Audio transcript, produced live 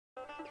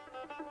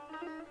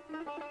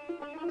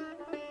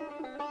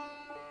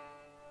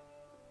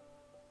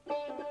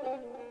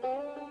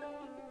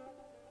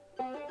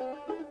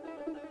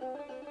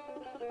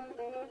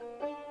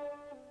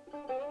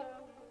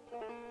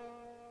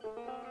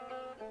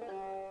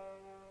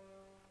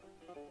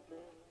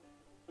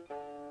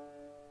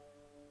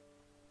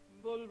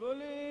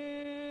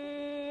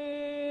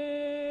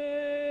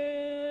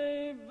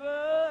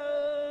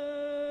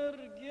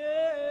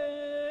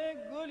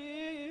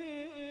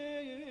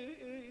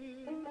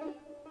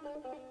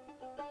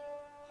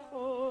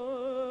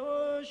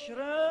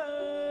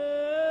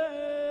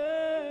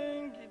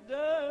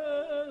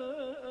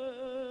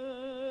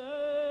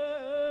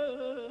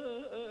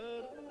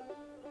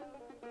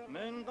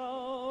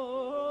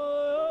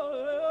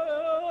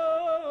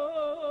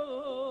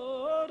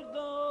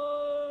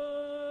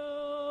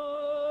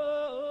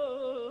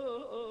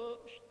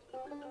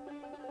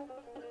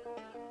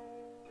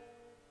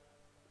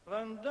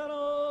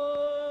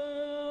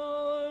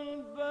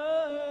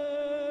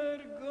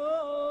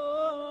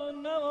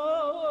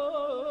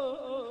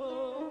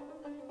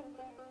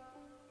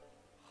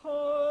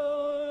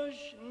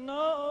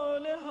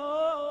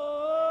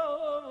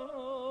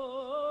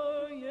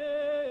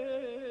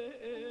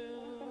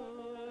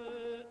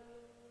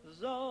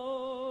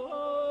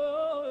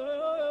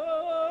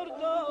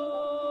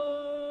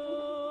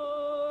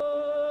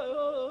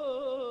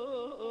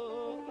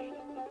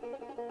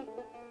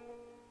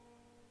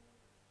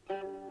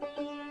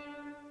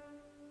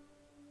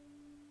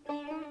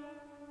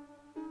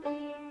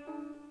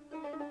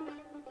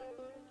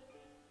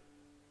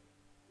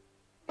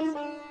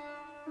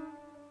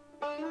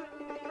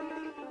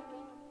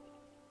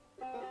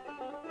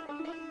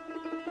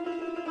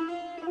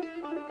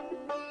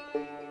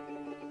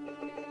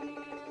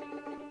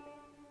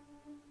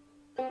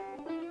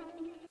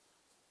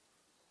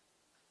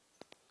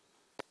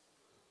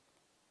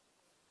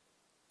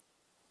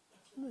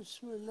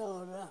بسم الله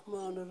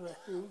الرحمن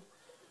الرحیم.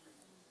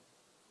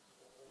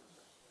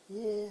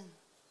 یه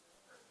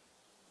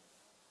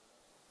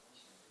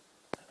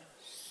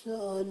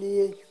سوالی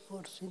یک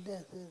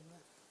پرسیده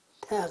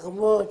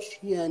تقوا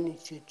یعنی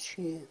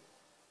چیه؟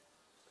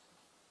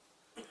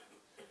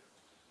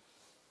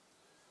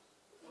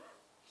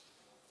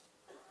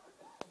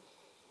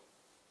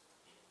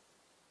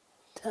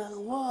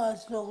 تقوا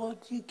از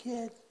لغاتی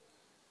که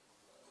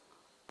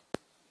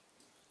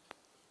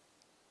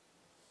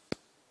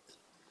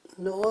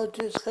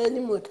لغاتش خیلی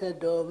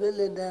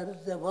متداوله در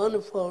زبان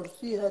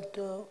فارسی،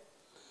 حتی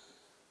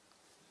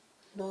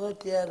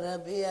لغات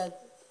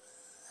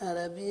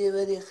عربیه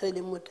ولی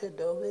خیلی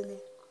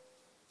متداوله.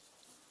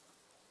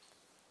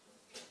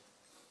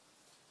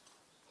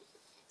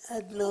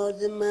 از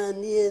لحاظ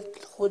معنی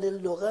خود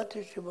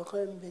لغتش رو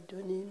بخوایم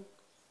بدونیم،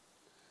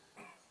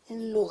 این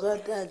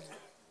لغت از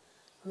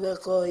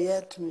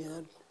وقایت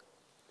میاد،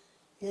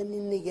 یعنی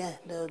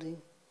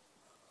نگهداری.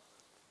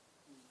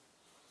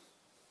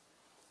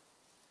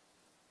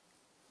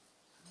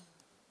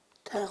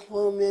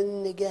 تقوا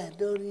یعنی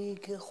نگهداری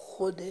که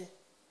خود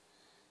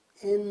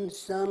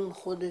انسان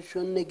خودشو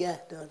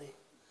نگه داره.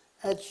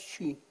 از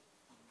چی؟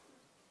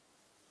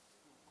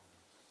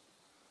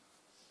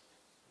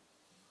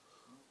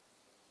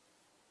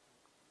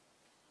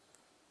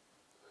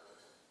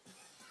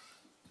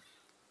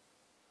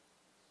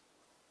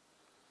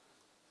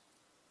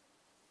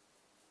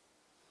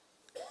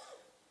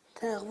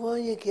 تقوا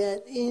یکی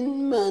از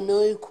این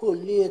معنای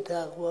کلی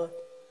تقوا،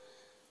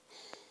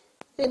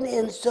 این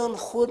انسان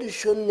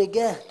خودشو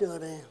نگه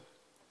داره.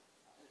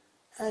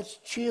 از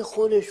چی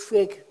خودش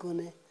فکر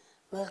کنه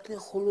وقتی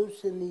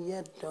خلوص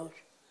نیت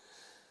داشت.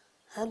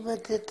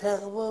 البته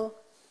تقوا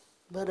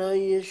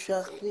برای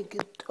شخصی که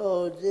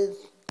تازه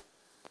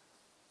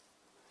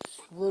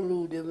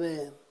ورود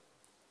به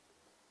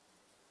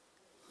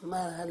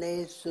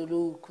مرحله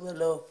سلوک و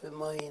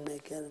راهپیمایی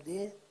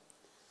نکرده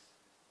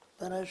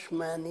براش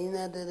معنی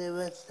نداره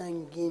و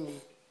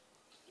سنگینه.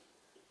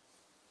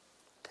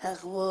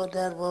 تقوا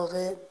در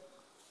واقع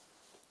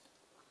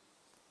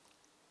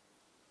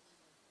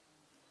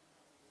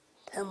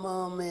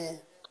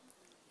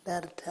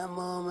در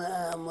تمام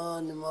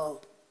اعمال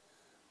ما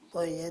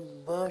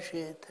باید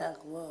باشه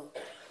تقوا،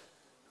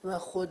 و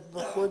خود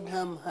به خود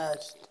هم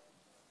هست.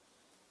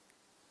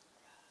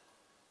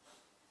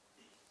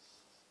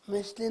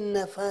 مثل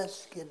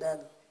نفس که در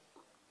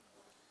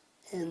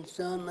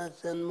انسان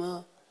اصلا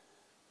ما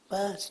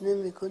بحث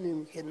نمی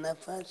کنیم که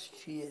نفس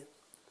چیه،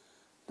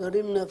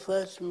 داریم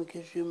نفس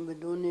میکشیم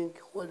بدون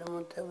اینکه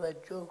خودمون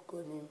توجه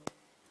کنیم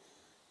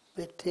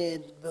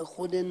به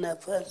خود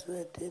نفس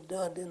و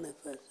تعداد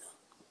نفس.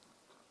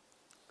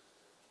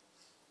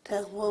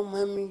 تقوا هم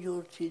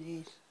همینجور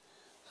چیزیست.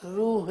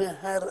 روح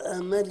هر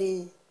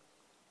عملی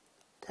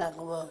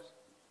تقواست.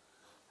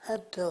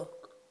 حتی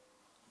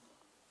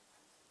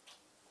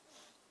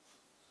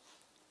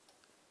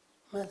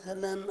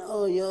مثلا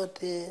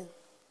آیات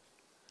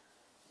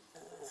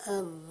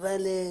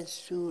اول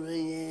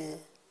سوره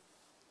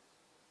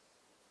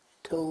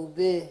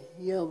توبه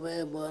یا به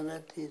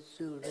عبارت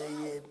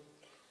سوره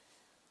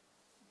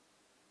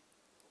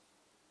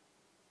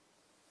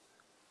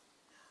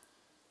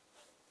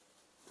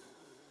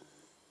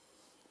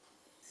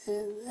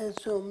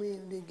اسامی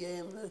دیگه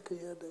هم را که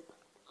یادم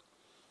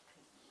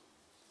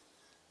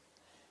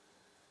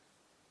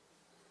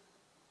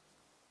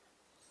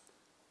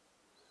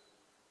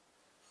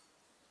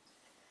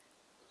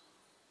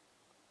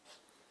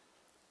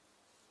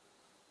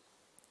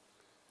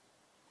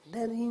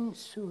در این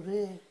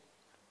سوره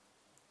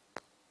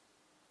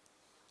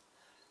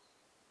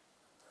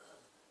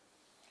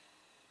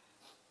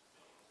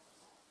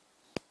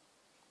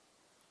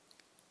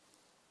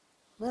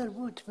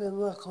مربوط به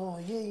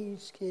وقایعی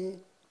است که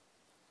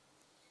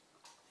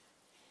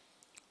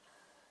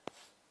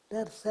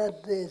در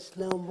صدر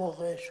اسلام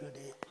واقع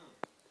شده.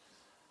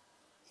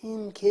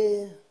 این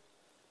که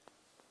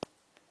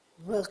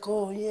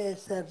وقایع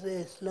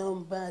صدر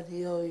اسلام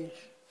بعضی‌هایش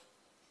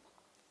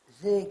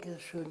ذکر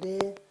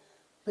شده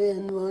به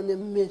عنوان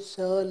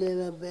مثال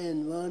و به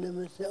عنوان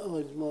مثل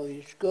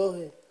آزمایشگاه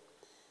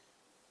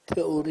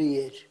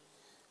تئوریش،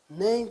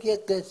 نه اینکه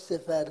قصه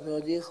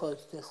پردازی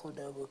خواسته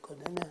خدا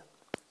بکنه. نه،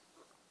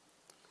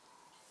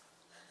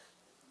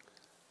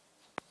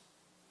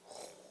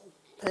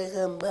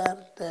 پیغمبر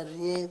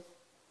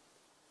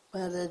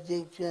بعد از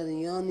یک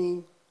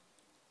جریانی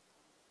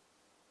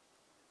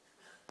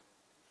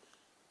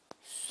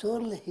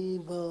صلحی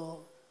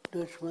با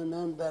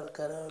دشمنان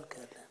برقرار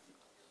کردن.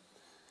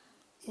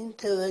 این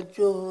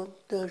توجه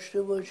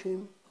داشته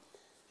باشیم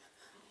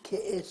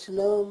که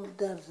اسلام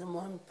در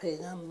زمان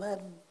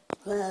پیغمبر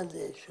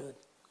وضع شد،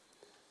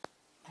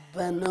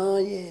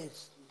 بنای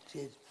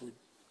چیز بود،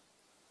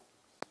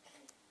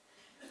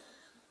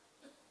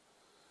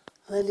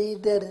 ولی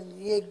در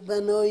یک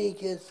بنایی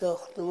که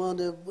ساختمان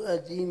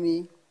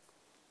عظیمی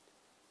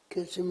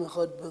کسی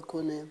میخواد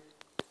بکنه،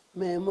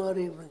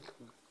 معماری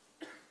بکنه،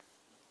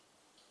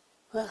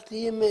 وقتی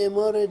یه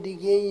معمار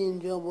دیگه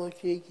اینجا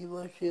باشه، یکی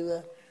باشه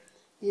و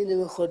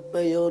اینو میخواد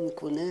بیان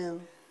کنه،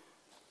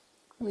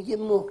 میگه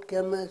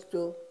محکم است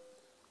و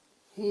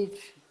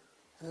هیچ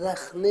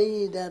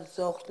رخنه‌ای در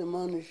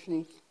ساختمانش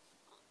نیست.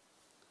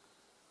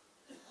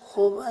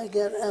 خب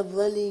اگر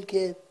اولی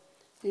که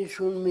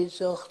ایشون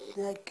میساخت،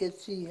 هر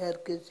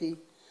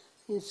کسی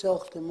این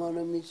ساختمان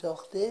رو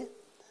میساخته،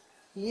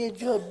 یه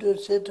جا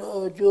 2-3 تا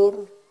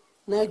آجر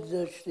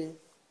نگذاشته،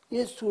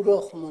 یه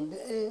سوراخ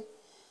مونده.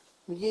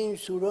 میگه این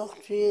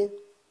سوراخ چیه؟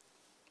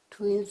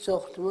 تو این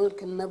ساختمان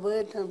که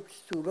نباید هم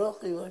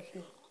سوراخی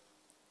باشه.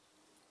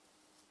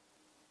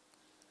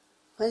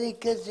 ولی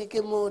کسی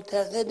که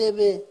معتقد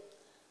به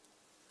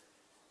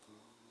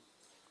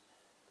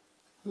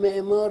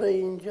معمار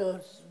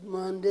اینجاست،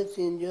 مهندس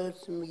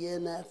اینجاست، میگه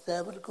نه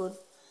صبر کن،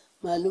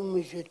 معلوم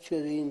میشه چرا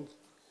این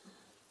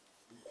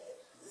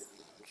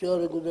جا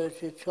رو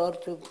گذاشته، 4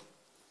 تا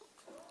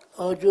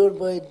آجر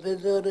باید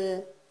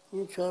بذاره،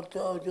 این 4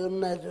 تا آجر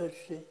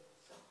نذاشته.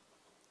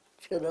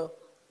 چرا؟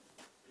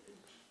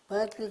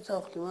 بعد که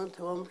ساختمان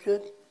تمام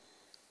شد،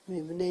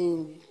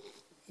 میبینه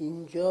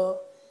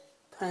اینجا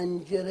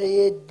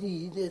پنجره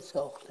دید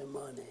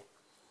ساختمانه.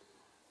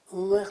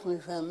 اون وقت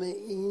میفهمه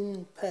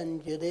این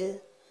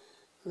پنجره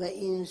و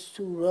این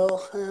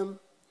سوراخ هم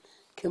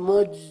که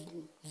ما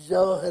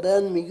ظاهرا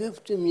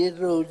میگفتیم یه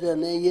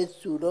روزنه، یه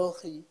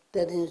سوراخی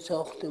در این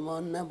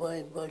ساختمان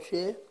نباید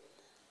باشه،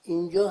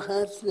 اینجا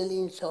هست. ولی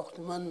این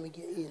ساختمان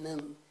میگه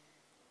اینم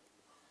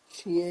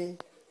چیه؟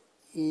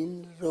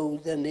 این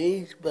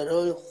روزنه است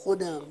برای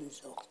خودم این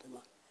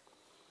ساختمان.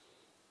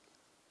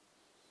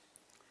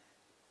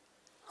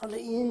 حالا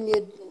این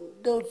یه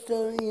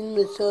داستان، این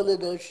مثال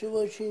داشته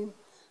باشیم،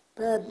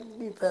 بعد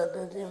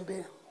میپردازیم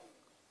به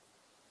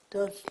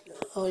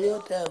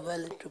آیات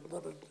اول تو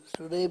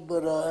سوره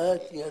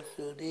براءت یا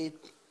سوره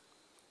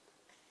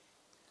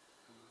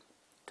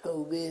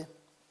توبه.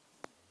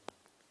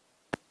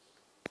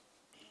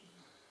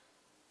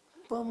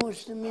 با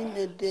مسلمین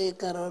عده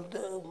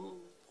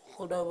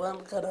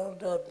خداوند قرار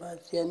داد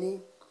بس،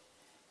 یعنی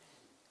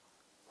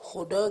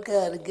خدا که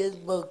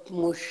هرگز با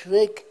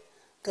مشرک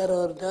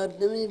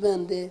قرارداد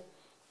نمیبنده.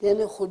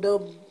 یعنی خدا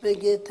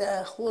بگه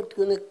تعهد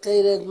کنه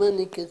غیر از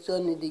من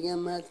کسانی دیگه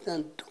هم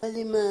هستن،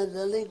 ولی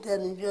معذالک در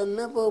اینجا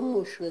نه با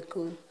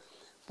مشرکون،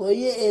 با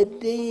یه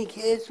عده‌ای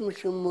که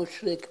اسمشون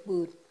مشرک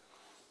بود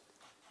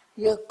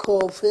یا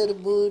کافر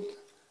بود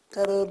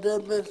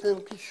قرارداد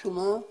بستن که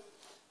شما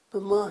به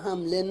ما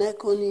حمله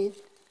نکنید،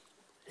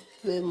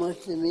 به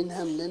مسلمین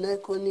حمله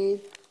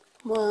نکنید،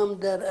 ما هم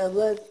در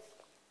عوض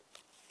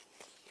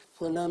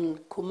فلان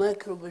کمک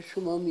رو به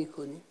شما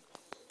میکنیم.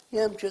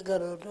 یه همچه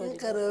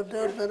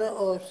قرارداد برای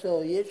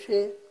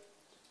آسایش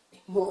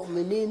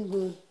مؤمنین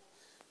بود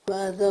و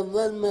از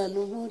اول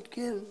معلوم بود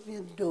که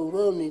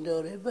دورانی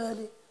داره.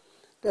 بله،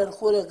 در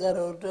خود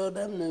قرارداد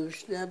هم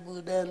نوشته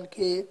بودن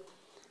که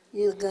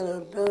این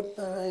قرارداد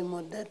برای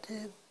مدت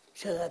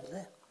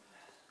چقدره،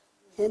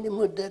 یعنی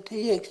مدت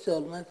 1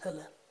 سال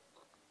مثلا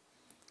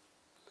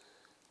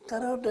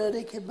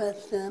قراردادی که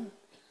بستن.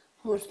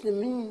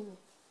 مسلمین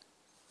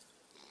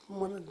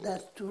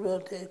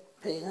دستورات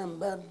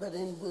پیغمبر بر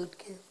این بود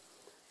که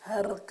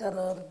هر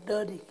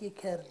قراردادی که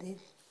کردید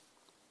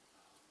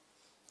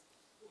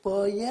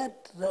باید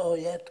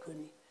رعایت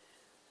کنید.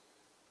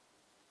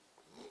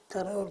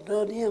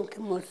 قراردادی هم که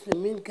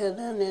مسلمین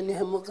کردن یعنی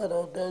همون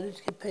قراردادی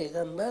است که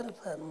پیغمبر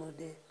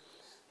فرموده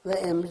و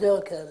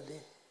امضا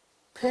کرده.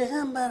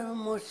 پیغمبر و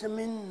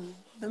مسلمین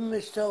به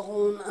مصداق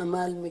اون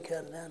عمل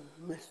میکردن.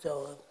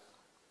 مصداق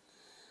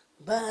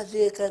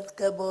بعضی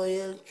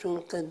قبایل چون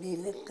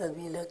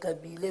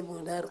قبیله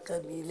بود، هر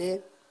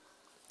قبیله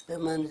به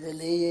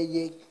منزله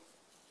یک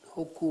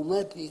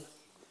حکومتی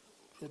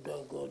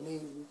جداگانه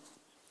بود.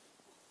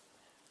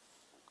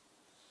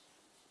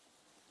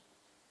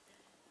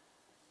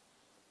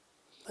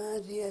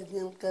 بعضی از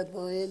این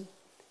قبایل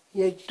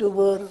یک دو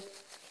بار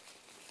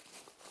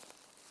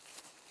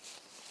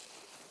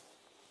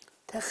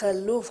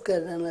تخلف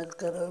کردن از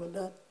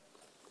قرارداد،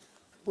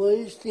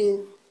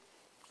 بایستی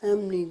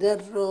امنی در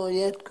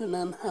رعایت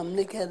کنن،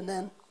 حمله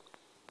کردن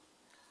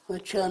و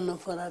چند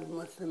نفر از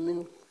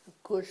مسلمین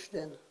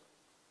کشتن.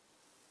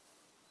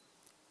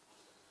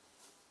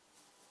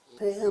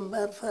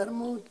 پیغمبر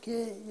فرمود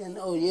که یعنی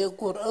آیه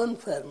قرآن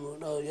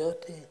فرمود،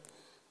 آیات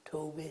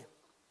توبه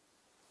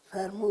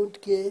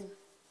فرمود که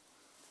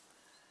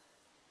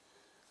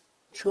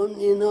چون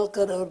اینا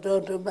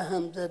قرارداد رو به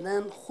هم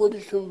زدن،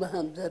 خودشون به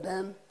هم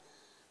زدن،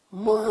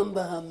 ما هم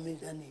به هم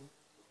میزنیم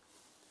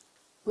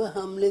و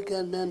حمله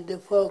کردن،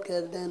 دفاع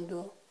کردند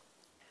و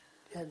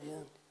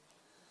جریان.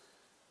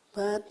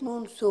 بعد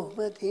من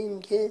صحبت این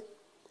که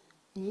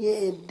یه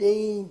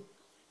عده‌ای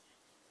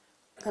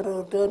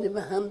قرارداد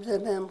به هم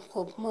زدن،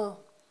 خب ما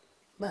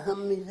به هم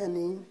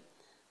میزنیم،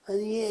 و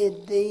یه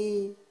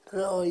عده‌ای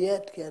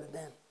رعایت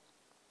کردن.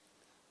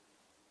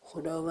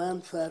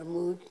 خداوند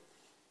فرمود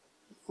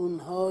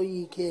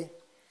اونهایی که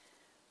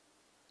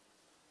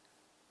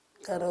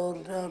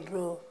قرارداد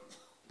رو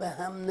به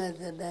هم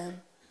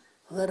نزدن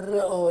و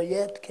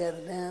رعایت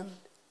کردن،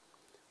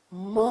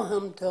 ما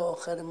هم تا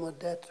آخر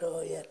مدت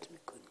رعایت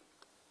میکنیم.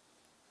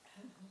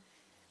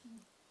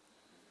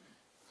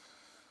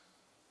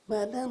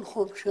 بعدن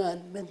خب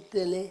شاید به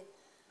دل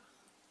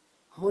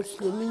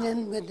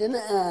مسلمین، به دل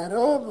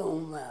اعراب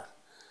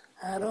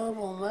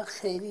اون وقت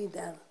خیلی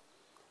در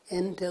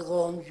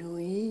انتقام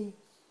جویی،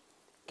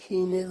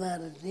 کینه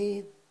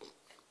ورزی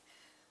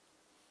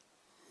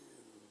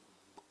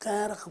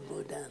غرق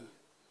بودن.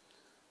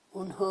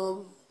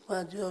 اونها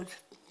بعضی‌هاش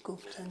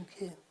گفتن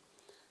که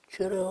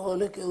چرا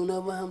حالا که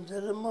اونا به هم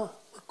زدن ما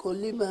به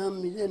کلی به هم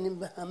میزنیم،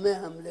 به همه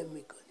حمله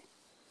میکنیم.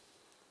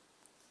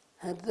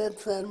 حضرت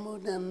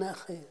فرمودن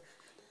نخیر،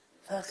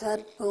 فقط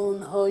به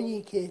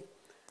اونهایی که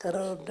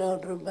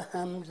قرارداد رو به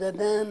هم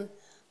زدن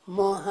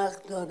ما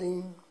حق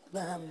داریم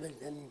به هم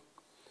بزنیم،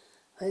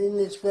 ولی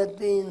نسبت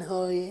به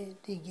اینهای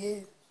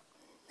دیگه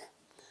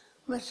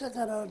مثل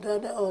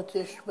قرارداد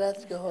آتش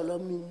بس که حالا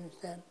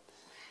می‌نویسن،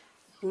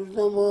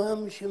 روزنامه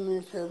همیشه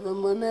می‌نویسن و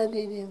ما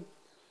ندیدیم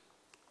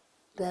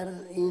در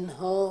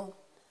اینها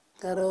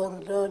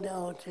قرارداد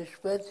آتش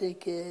بسی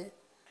که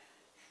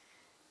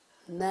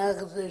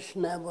نقضش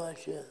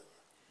نباشه.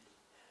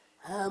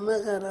 همه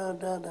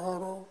قراردادها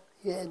رو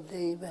یه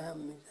عده‌ای به هم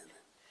میزنن.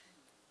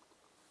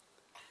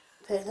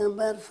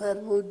 پیغمبر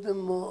فرمود به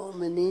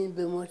مؤمنین،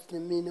 به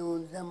مسلمین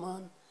اون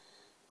زمان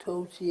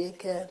توصیه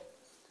کرد،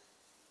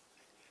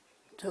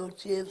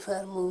 توصیه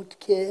فرمود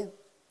که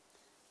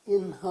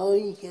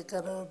اینهایی که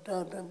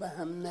قرارداد رو به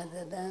هم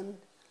نزدن،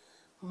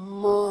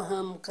 ما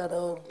هم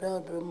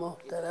قرارداد رو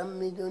محترم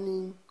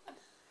میدونیم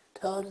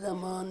تا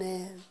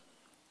زمانه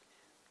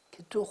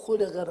که تو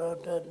خود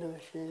قرارداد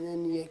نوشته،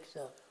 یعنی 1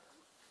 سال.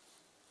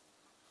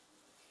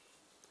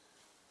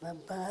 و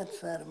بعد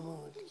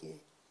فرمود که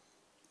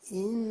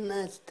این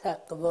از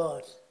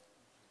تقواست،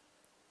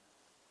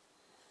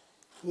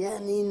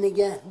 یعنی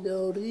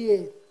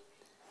نگهداری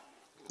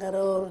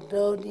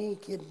قراردادی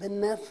که به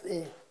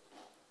نفع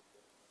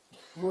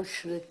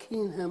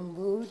مشرکین هم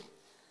بود،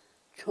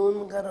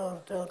 چون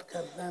قرارداد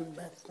کردن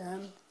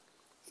بستن،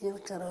 این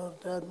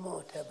قرارداد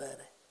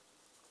معتبره.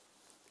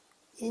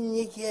 این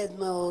یکی از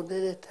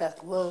موارد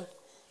تقواست،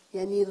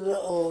 یعنی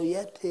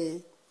رعایت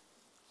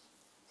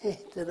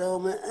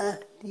احترام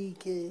عهدی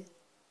که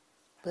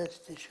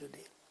بسته شده.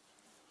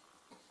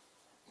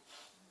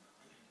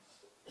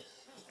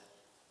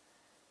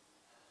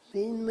 به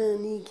این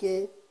معنی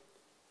که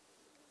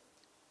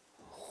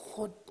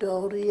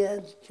خودداری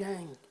از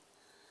جنگ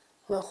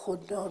و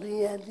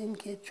خودداری از این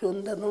که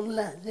چون در اون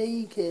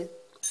لحظه‌ای که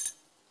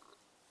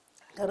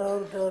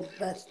قرارداد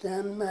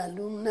بستن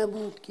معلوم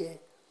نبود که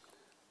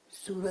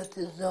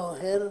صورت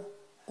ظاهر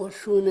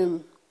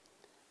قشون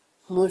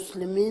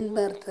مسلمین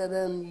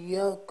برترن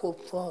یا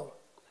کفار،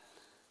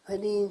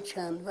 ولی این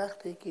چند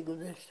وقتی که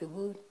گذشته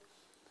بود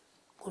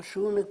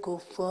قشون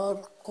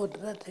کفار،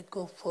 قدرت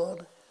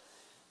کفار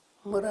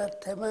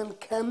مرتباً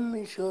کم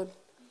میشد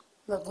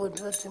و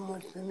قدرت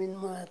مسلمین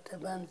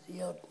مرتباً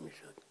زیاد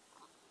میشد.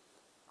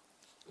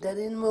 در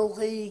این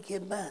موقعی که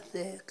بحث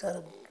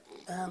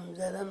به هم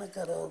زدن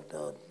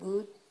قرارداد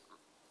بود،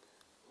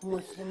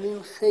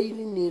 مسلمین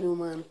خیلی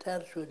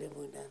نیرومندتر شده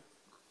بودند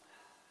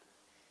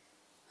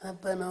و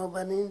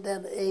بنابراین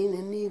در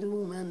عین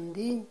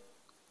نیرومندی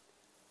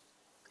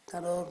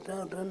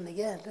قرارداد را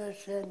نگه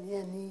داشتن،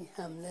 یعنی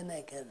حمله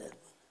نکردن.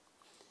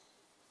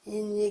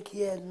 این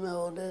یکی از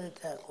موارد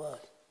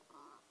تقواست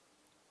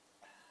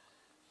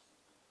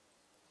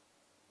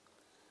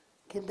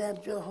که در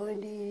جاهای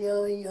دیگه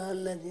یا ایها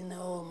الذین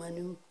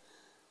آمنوا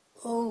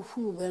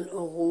اوفوا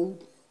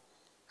بالعقود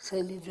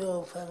خیلی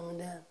جا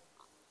فرمودن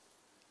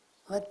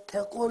و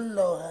اتقوا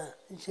الله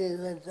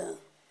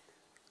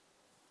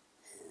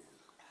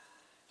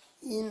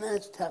این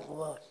از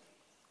تقواست.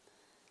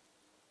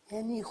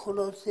 یعنی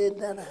خلاصه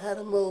در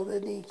هر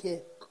موردی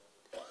که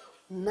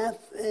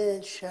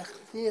نفع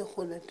شخصی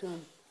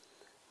خودتون،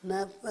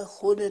 نفع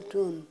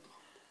خودتون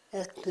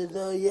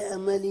اقتضای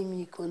عملی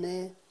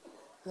میکنه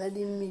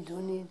ولی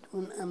میدونید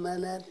اون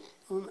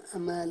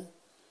عمل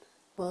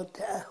با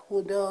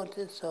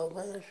تعهدات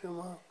سابق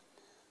شما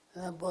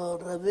و با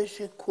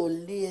روش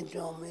کلی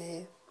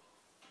جامعه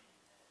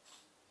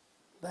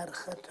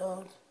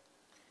برخطاست،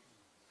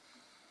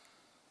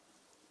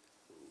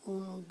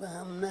 اون به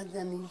هم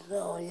نزنید،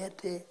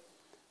 رعایت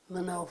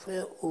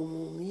منافع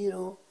عمومی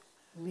رو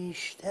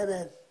بیشتر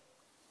از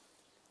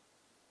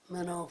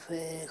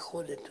منافع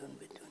خودتون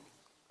بدونید.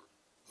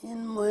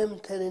 این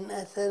مهمترین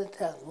اثر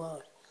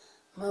تقواست.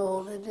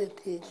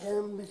 موارد دیگه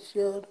هم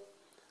بسیار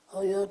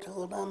آیات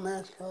قرآن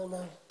هست که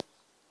حالا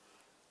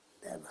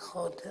در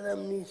خاطرم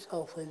نیست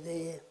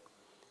حافظه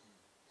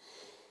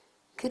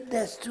که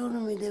دستور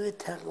میده به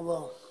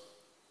تقوا.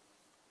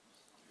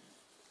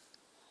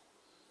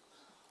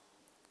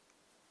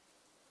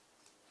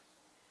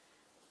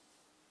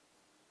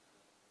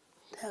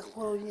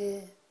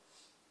 تقوای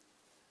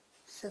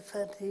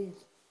صفتی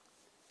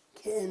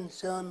که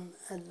انسان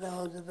از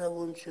لحاظ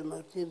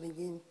روانشناسی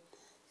بگیم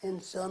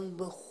انسان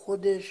به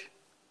خودش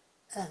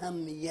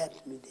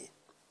اهمیت میده.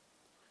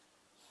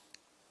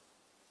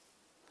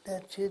 در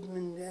چیز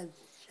من از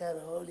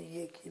شرحال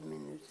یکی می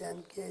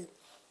نویسن که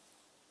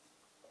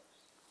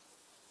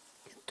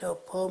تا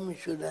پا می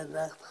شد از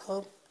وقت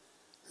خواب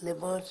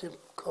لباس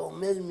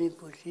کامل می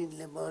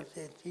پوشید، لباس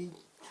چیز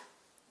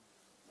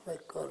و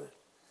کارش.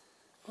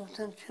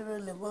 گفتن چرا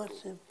لباس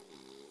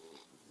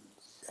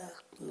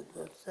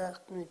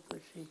سخت می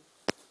پوشید؟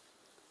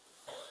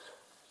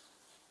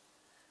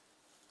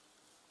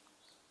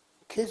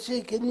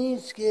 کسی که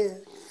نیست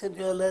که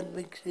خجالت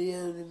بکشه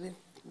یا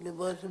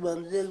لباس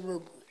منزل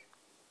بپوش.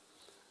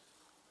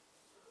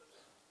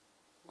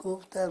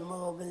 گفت در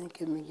مقابل این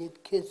که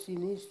میگید کسی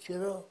نیست،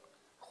 چرا؟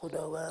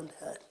 خداوند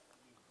هست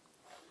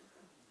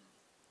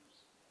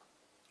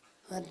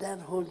و در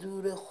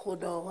حضور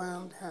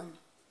خداوند هم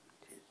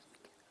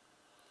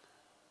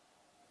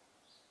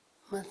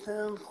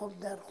مثلا خب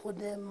در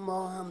خود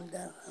ما هم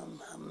در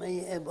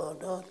همه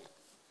عبادات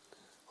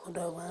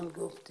خداوند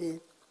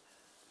گفته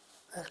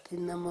وقتی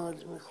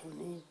نماز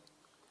میخونید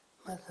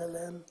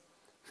مثلا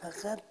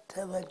فقط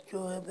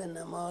توجه به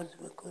نماز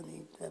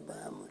بکنید و به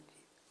همون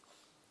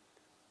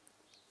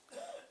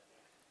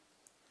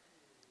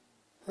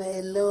و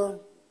الا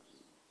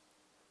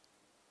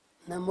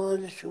نماز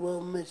شما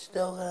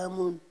مصداق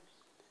همون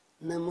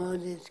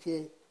نمازی است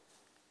که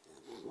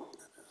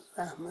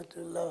رحمت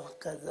الله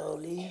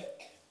غزالی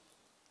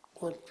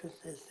قدس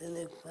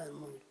سلسله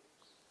فرمود.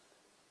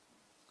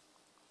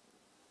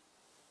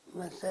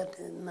 وسط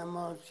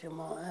نماز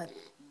جماعت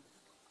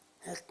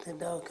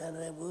اقتدا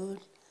کرده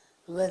بود،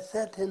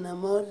 وسط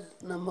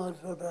نماز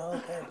رو رها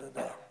کرده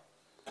بود.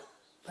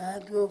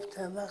 بعد گفت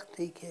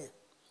وقتی که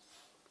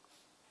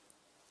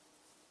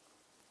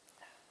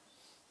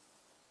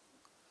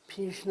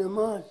پیش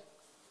نماز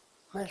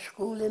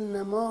مشغول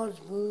نماز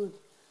بود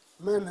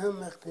من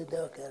هم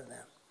اقتدا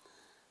کردم.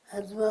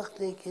 از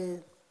وقتی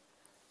که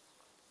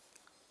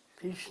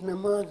پیش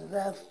نماز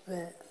رفت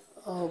به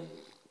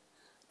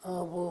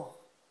آب و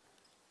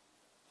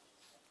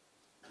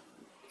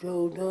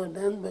جو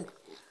دادن به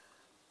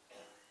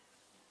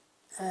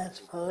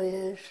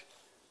اسب‌هایش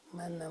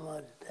من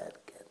نماز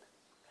ترک کردم.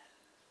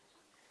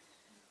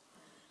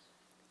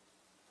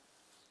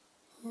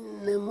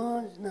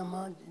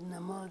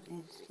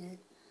 نمازی است که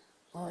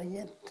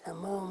باید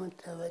تمام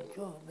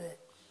توجه به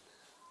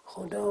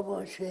خدا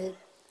باشه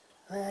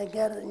و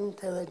اگر این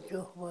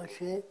توجه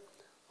باشه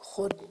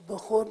خود به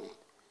خود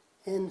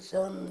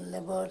انسان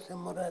لباس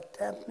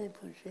مرتب می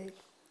پوشه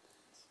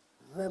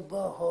و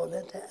با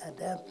حالت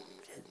ادب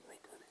چیز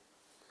میکنه.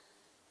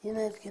 این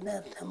است که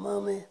در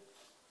تمام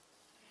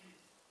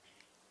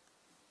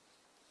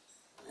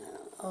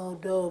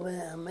آداب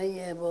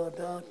همه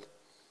عبادات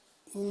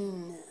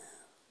این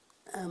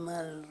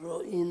عمل رو،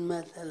 این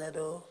مسئله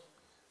رو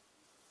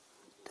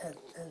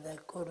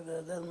تذکر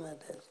دادن و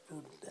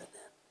دستور دادن.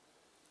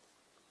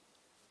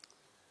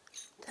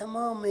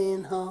 تمام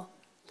اینها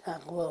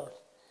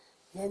تقواست،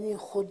 یعنی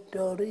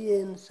خودداری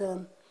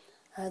انسان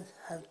از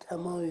هر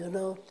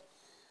تمایلات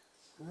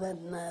و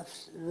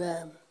نفس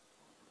و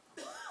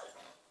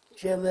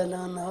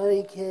جبلان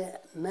هایی که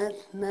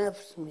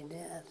نفس میده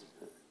از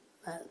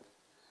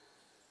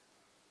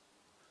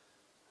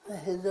و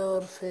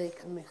هزار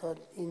فکر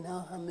میخواد. اینا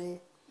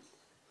همه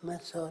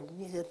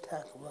مصادیق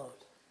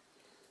تقواست.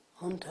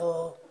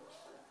 منتها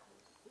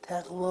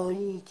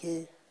تقوایی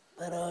که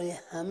برای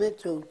همه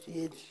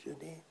توصیه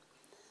شده،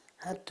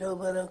 حتی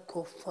برای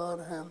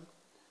کفار هم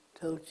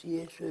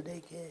توصیه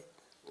شده که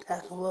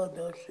تقوا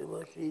داشته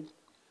باشید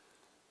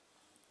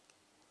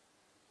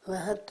و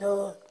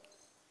حتی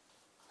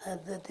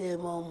حضرت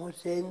امام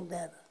حسین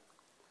در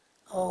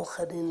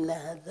آخرین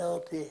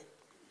لحظات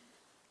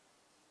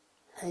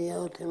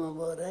حیات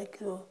مبارک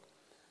رو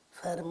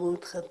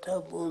فرمود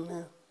خطاب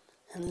اونه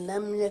ان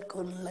لم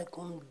یکن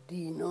لکم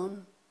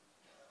دینون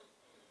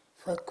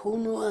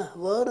فکونوا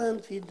احوارا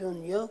فی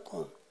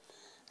دنیاکم.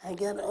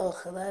 اگر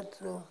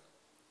آخرت رو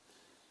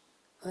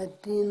و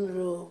دین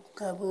رو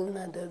قبول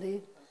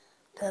ندارید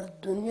در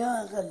دنیا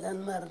اقلا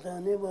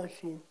مردانه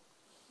باشید،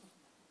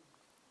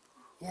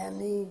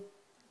 یعنی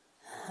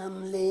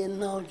حمله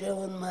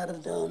ناجوان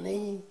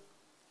مردانه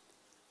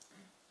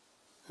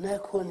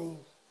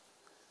نکنید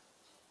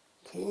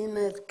که این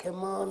از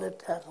کمال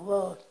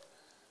تقواست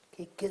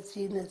که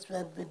کسی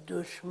نسبت به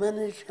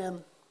دشمنش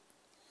هم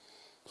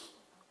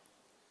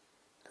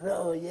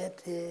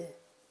رعایت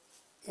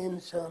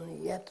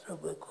انسانیت رو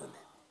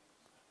بکنه.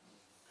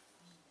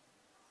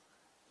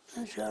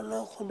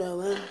 انشاءالله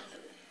خداوند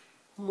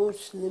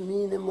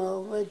مسلمین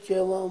ما و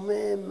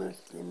جوامع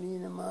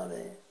مسلمین ما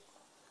را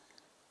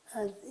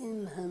از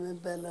این همه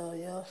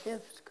بلایا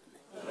حفظ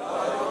کنه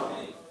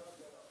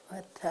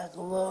و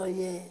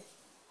تقوای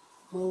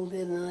مورد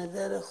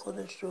نظر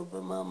خودش رو به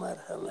ما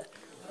مرحمت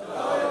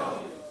کنه.